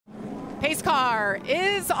Pace car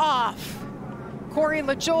is off. Corey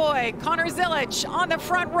LaJoie, Connor Zilic on the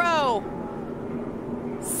front row.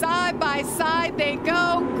 Side by side they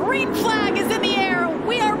go. Green flag is in the air.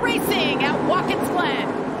 We are racing at Watkins Glen.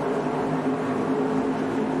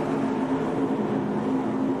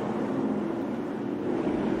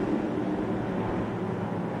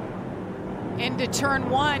 Into turn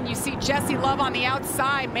one, you see Jesse Love on the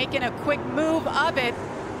outside making a quick move of it.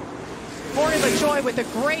 Corey LaJoie with a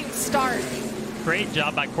great start. Great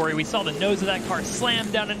job by Corey. We saw the nose of that car slam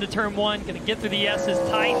down into turn one. Going to get through the S's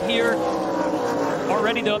tight here.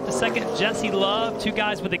 Already though up to second, Jesse Love. Two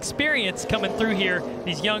guys with experience coming through here.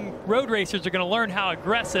 These young road racers are going to learn how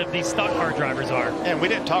aggressive these stock car drivers are. And we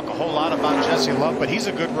didn't talk a whole lot about Jesse Love, but he's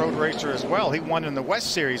a good road racer as well. He won in the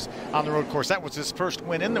West Series on the road course. That was his first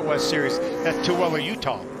win in the West Series at Tooele,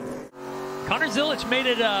 Utah. Connor Zilic made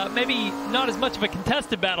it maybe not as much of a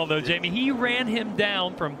contested battle though, Jamie. He ran him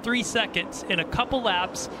down from 3 seconds in a couple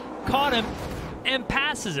laps, caught him, and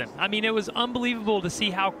passes him. I mean, it was unbelievable to see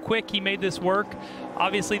how quick he made this work.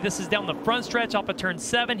 Obviously, this is down the front stretch off of turn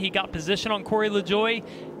 7. He got position on Corey LaJoie,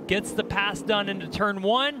 gets the pass done into turn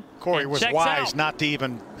 1. Corey was wise not to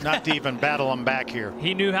even battle him back here.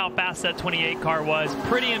 He knew how fast that 28 car was.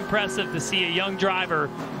 Pretty impressive to see a young driver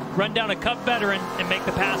run down a Cup veteran and make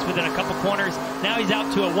the pass within a couple corners. Now he's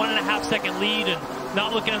out to a 1.5 second lead and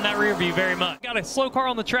not looking in that rear view very much. Got a slow car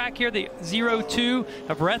on the track here. The 02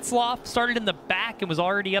 of Retzloff started in the back and was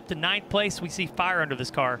already up to 9th place. We see fire under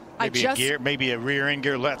this car. Maybe a rear end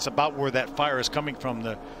gear. That's about where that fire is coming from,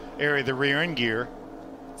 the area of the rear end gear.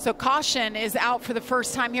 So caution is out for the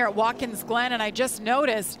first time here at Watkins Glen, and I just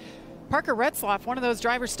noticed Parker Retzloff, one of those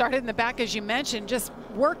drivers, started in the back, as you mentioned, just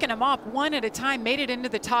working them up one at a time, made it into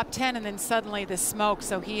the top 10, and then suddenly the smoke.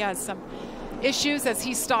 So he has some issues as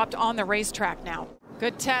he stopped on the racetrack now.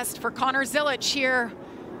 Good test for Connor Zilic here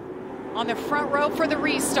on the front row for the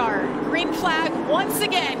restart. Green flag once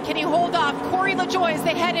again. Can he hold off Corey LaJoie as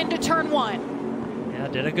they head into turn 1? Yeah,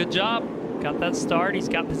 did a good job. Got that start. He's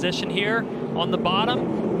got position here on the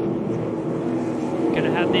bottom. Going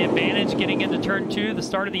to have the advantage getting into turn 2, the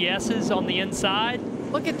start of the S's on the inside.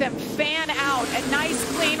 Look at them fan out. A nice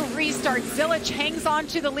clean restart. Zilic hangs on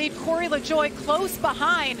to the lead. Corey LaJoie close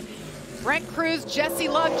behind. Brent Cruz, Jesse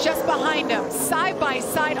Love just behind him. Side by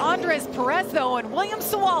side, Andres Perez though, and William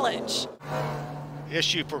Sawalich.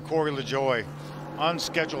 Issue for Corey LaJoie.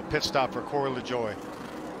 Unscheduled pit stop for Corey LaJoie.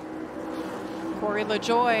 Corey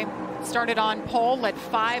LaJoie started on pole, led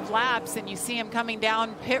 5 laps, and you see him coming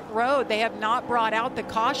down pit road. They have not brought out the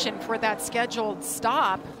caution for that scheduled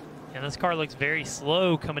stop. And this car looks very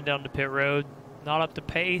slow coming down to pit road. Not up to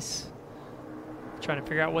pace. Trying to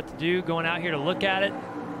figure out what to do, going out here to look at it.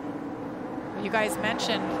 You guys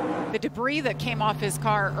mentioned the debris that came off his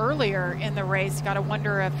car earlier in the race. Got to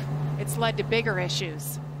wonder if it's led to bigger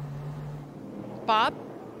issues. Bob?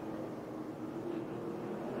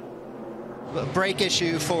 A brake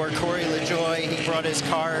issue for Corey LaJoie. He brought his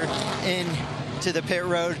car in to the pit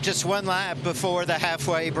road just 1 lap before the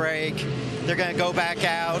halfway break. They're going to go back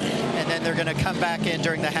out, and then they're going to come back in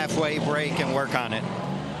during the halfway break and work on it.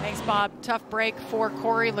 Thanks, Bob. Tough break for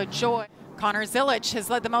Corey LaJoie. Connor Zilic has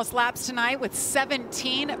led the most laps tonight with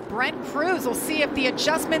 17. Brent Cruz will see if the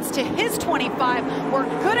adjustments to his 25 were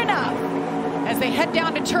good enough as they head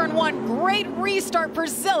down to turn 1. Great restart for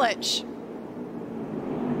Zilic.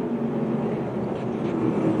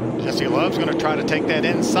 Jesse Love's going to try to take that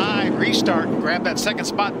inside restart and grab that second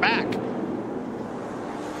spot back.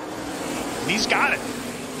 He's got it.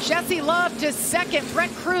 Jesse Love to second.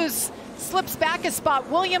 Brent Cruz slips back a spot.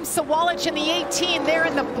 William Sawalich in the 18 there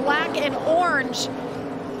in the black and orange.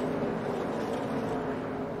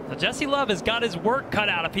 Now Jesse Love has got his work cut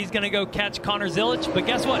out if he's going to go catch Connor Zilic. But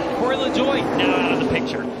guess what? Corey LaJoie now out of the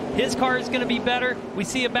picture. His car is going to be better. We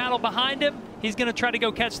see a battle behind him. He's going to try to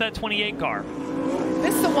go catch that 28 car.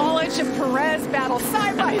 This Sawalich and Perez battle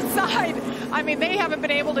side by side. I mean, they haven't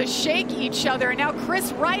been able to shake each other. And now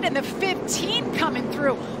Chris Wright in the 15 coming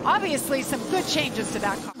through. Obviously, some good changes to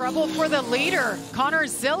that car. Trouble for the leader, Connor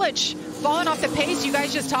Zilic, falling off the pace. You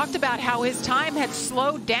guys just talked about how his time had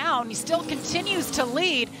slowed down. He still continues to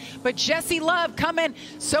lead, but Jesse Love coming.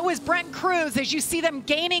 So is Brent Cruz as you see them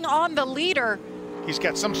gaining on the leader. He's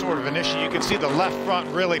got some sort of an issue. You can see the left front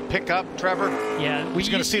really pick up, Trevor. Yeah. He's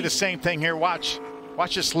going to see the same thing here. Watch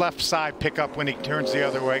this left side pick up when he turns the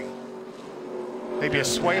other way. Maybe a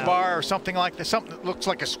sway bar or something like this. Something that looks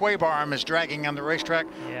like a sway bar arm is dragging on the racetrack.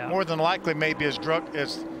 Yeah. More than likely, maybe has dragged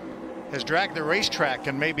the racetrack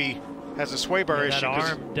and maybe has a sway bar issue.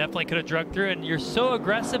 That arm definitely could have drug through, and you're so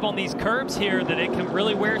aggressive on these curbs here that it can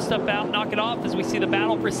really wear stuff out, knock it off as we see the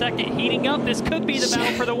battle for second heating up. This could be the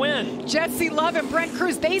battle for the win. Jesse Love and Brent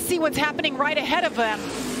Cruz, they see what's happening right ahead of them.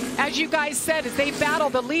 As you guys said, as they battle,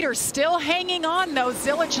 the leader still hanging on, though.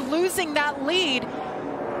 Zilich losing that lead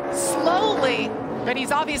slowly, but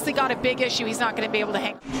he's obviously got a big issue. He's not going to be able to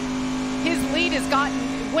hang. His lead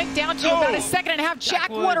went down to about a second and a half. Jack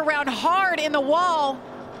Wood around hard in the wall.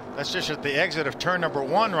 That's just at the exit of turn number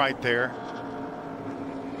 1 right there.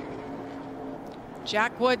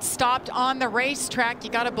 Jack Wood stopped on the racetrack. You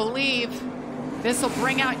got to believe this will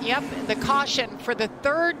bring out, the caution for the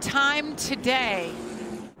 3rd time today.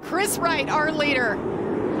 Chris Wright, our leader,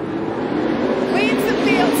 leads the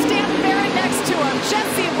field. Stan Barrett next to him.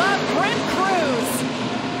 Jesse Love, Brent Cruz.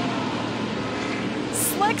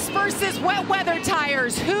 Slicks versus wet weather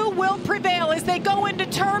tires. Who will prevail as they go into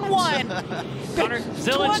turn 1? Connor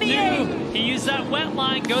Zilich knew. He used that wet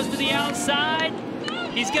line, goes to the outside.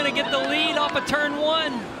 He's going to get the lead off of turn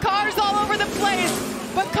 1. Cars all over the place,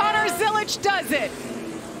 but Connor Zilich does it.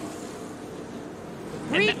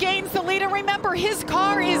 Regains the lead, and remember, his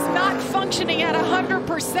car is not functioning at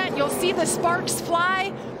 100%. You'll see the sparks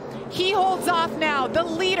fly. He holds off now. The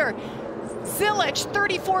leader, Zilich,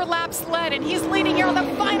 34 laps led, and he's leading here on the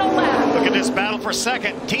final lap. Look at this battle for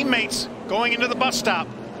second. Teammates going into the bus stop.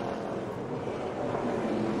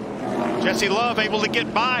 Jesse Love able to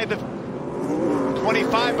get by the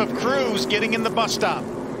 25 of Cruz, getting in the bus stop.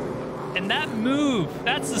 And that move,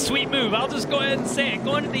 that's the sweet move. I'll just go ahead and say it.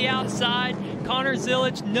 Going to the outside, Connor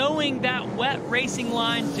Zilich knowing that wet racing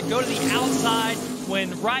line to go to the outside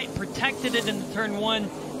when Wright protected it in turn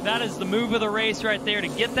 1. That is the move of the race right there to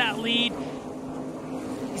get that lead.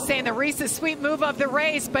 He's saying the Reese's sweet move of the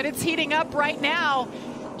race, but it's heating up right now.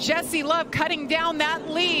 Jesse Love cutting down that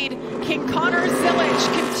lead. Can Connor Zilich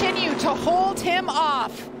continue to hold him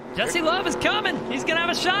off? Jesse Love is coming. He's going to have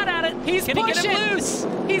a shot at it. He's Can pushing. He get him loose?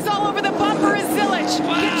 He's all over the bumper as Zilich.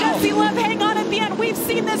 Wow. Can Jesse Love hang on at the end? We've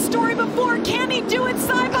seen this story before. Can he do it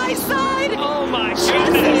side by side? Oh my goodness.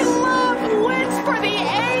 Jesse Love wins for the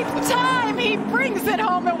 8th time. He brings it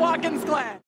home at Watkins Glen.